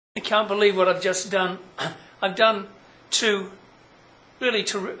I can't believe what I've just done. I've done two really,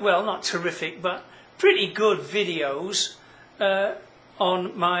 well, not terrific, but pretty good videos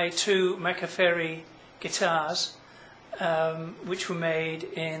on my two Maccaferri guitars, which were made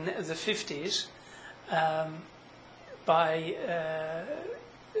in the 50s by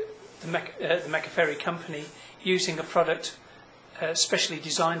the Maccaferri company, using a product specially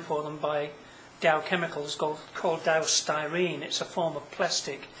designed for them by Dow Chemicals called Dow Styrene. It's a form of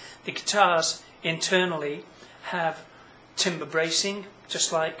plastic. The guitars internally have timber bracing,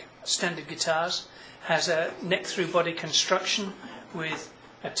 just like standard guitars, has a neck-through body construction with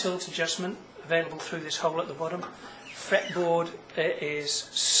a tilt adjustment available through this hole at the bottom. Fretboard is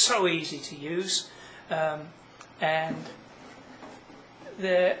so easy to use, and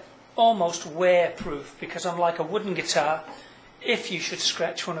they're almost wear-proof, because unlike a wooden guitar, if you should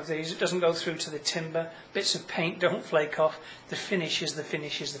scratch one of these, it doesn't go through to the timber, bits of paint don't flake off, the finish is the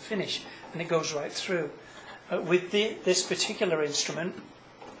finish is the finish, and it goes right through. With this particular instrument,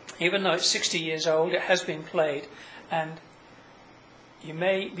 even though it's 60 years old, it has been played, and you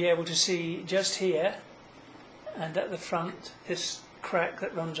may be able to see just here and at the front this crack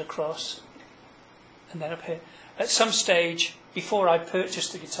that runs across, and then up here. At some stage before I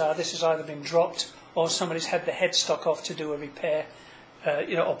purchased the guitar, this has either been dropped or somebody's had the headstock off to do a repair,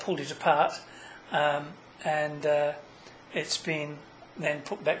 or pulled it apart, and it's been then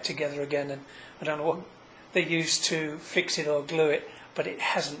put back together again, and I don't know what they used to fix it or glue it, but it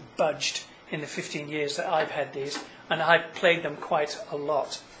hasn't budged in the 15 years that I've had these, and I've played them quite a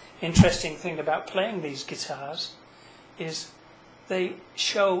lot. Interesting thing about playing these guitars is they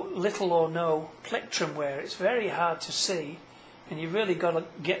show little or no plectrum wear. It's very hard to see, and you've really got to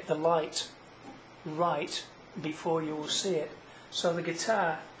get the light right before you will see it. So the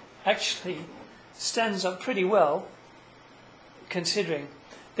guitar actually stands up pretty well, considering.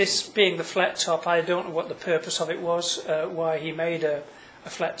 This being the flat top, I don't know what the purpose of it was, why he made a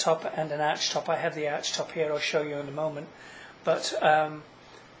flat top and an arch top. I have the arch top here, I'll show you in a moment, but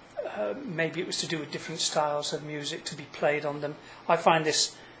maybe it was to do with different styles of music to be played on them. I find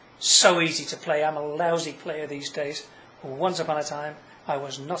this so easy to play. I'm a lousy player these days. Once upon a time I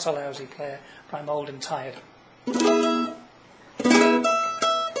was not a lousy player, but I'm old and tired.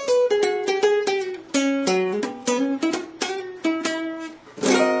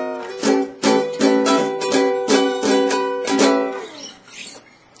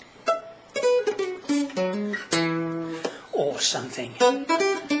 Or something.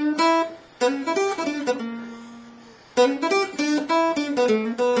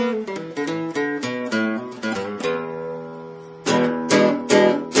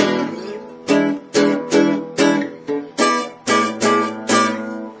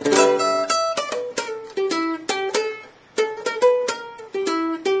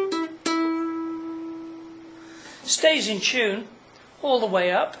 Stays in tune all the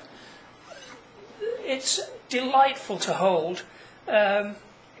way up. It's delightful to hold. I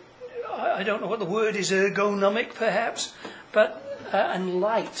don't know what the word is, ergonomic perhaps, but and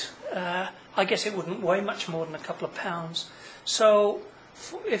light. I guess it wouldn't weigh much more than a couple of pounds. So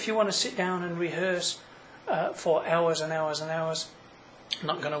if you want to sit down and rehearse for hours and hours and hours,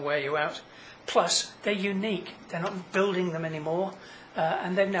 not going to wear you out. Plus, they're unique. They're not building them anymore,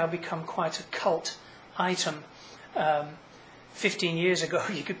 and they've now become quite a cult item. 15 years ago,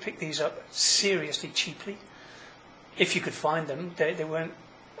 you could pick these up seriously cheaply, if you could find them. They weren't.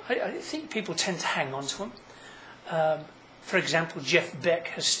 I think people tend to hang on to them. For example, Jeff Beck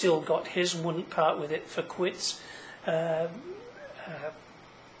has still got his, wouldn't part with it for quits. Lead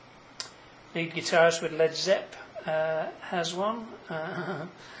guitarist with Led Zepp has one,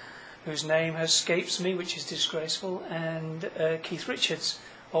 whose name escapes me, which is disgraceful, and Keith Richards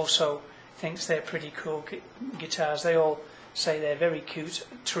also thinks they're pretty cool guitars. They all say they're very cute,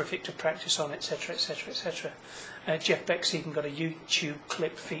 terrific to practice on, etc., etc., etc. Jeff Beck's even got a YouTube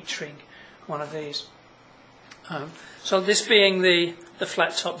clip featuring one of these. So this being the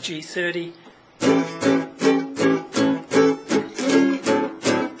flat top G30.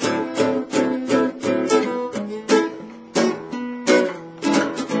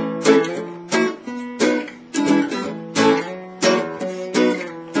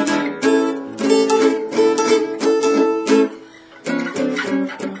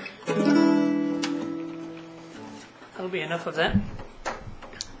 That'll be enough of that.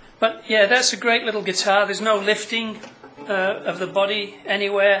 But yeah, that's a great little guitar. There's no lifting of the body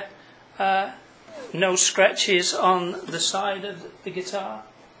anywhere. No scratches on the side of the guitar.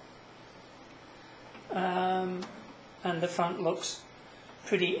 And the front looks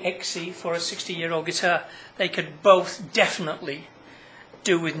pretty exy for a 60-year-old guitar. They could both definitely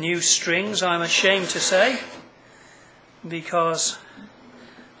do with new strings, I'm ashamed to say, because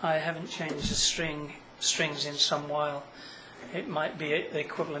I haven't changed the strings in some while. It might be the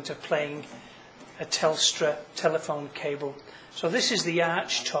equivalent of playing a Telstra telephone cable. So this is the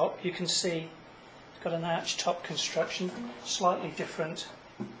arch top. You can see it's got an arch top construction, slightly different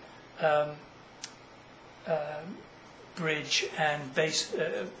bridge and bass,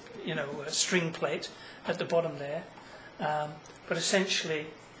 string plate at the bottom there, but essentially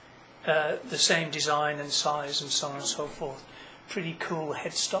the same design and size and so on and so forth. Pretty cool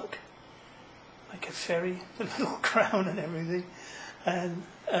headstock, Maccaferri, the little crown and everything, and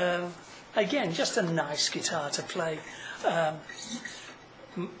again, just a nice guitar to play.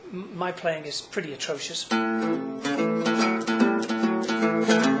 My playing is pretty atrocious.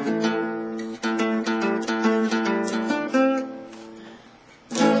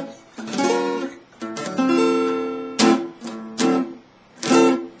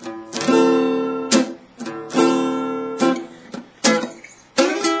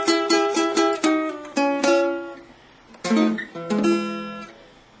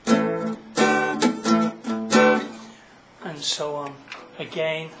 And so on.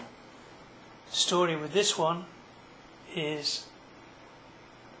 Again, the story with this one is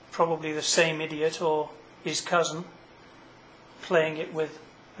probably the same idiot or his cousin playing it with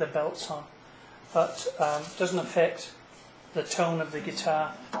the belts on, but doesn't affect the tone of the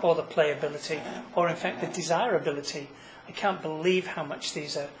guitar or the playability, or in fact the desirability. I can't believe how much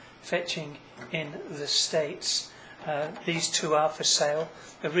these are fetching in the States. These two are for sale.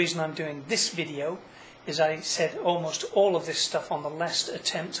 The reason I'm doing this video is I said almost all of this stuff on the last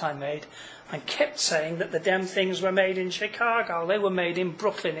attempt I made. I kept saying that the damn things were made in Chicago. They were made in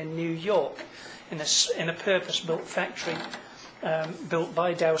Brooklyn, in New York, in a purpose-built factory built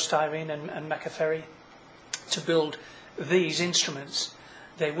by Dow Styrene and Maccaferri to build these instruments.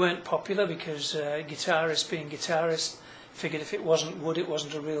 They weren't popular because guitarists, being guitarists, figured if it wasn't wood, it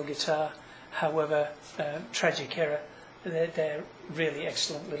wasn't a real guitar. However, tragic error, they're really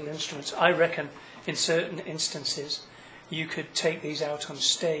excellent little instruments. I reckon in certain instances you could take these out on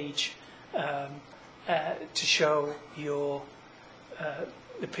stage to show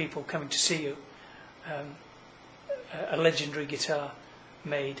the people coming to see you a legendary guitar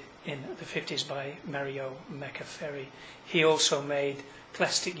made in the 50s by Mario Maccaferri. He also made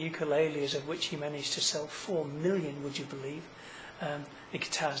plastic ukuleles, of which he managed to sell 4 million, would you believe? The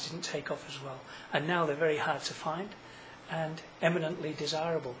guitars didn't take off as well, and now they're very hard to find and eminently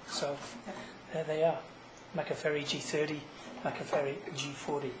desirable. So there they are, Maccaferri G30, Maccaferri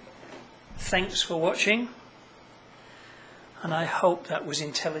G40. Thanks for watching, and I hope that was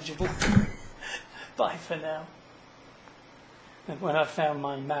intelligible. Bye for now. And when I found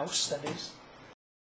my mouse, that is.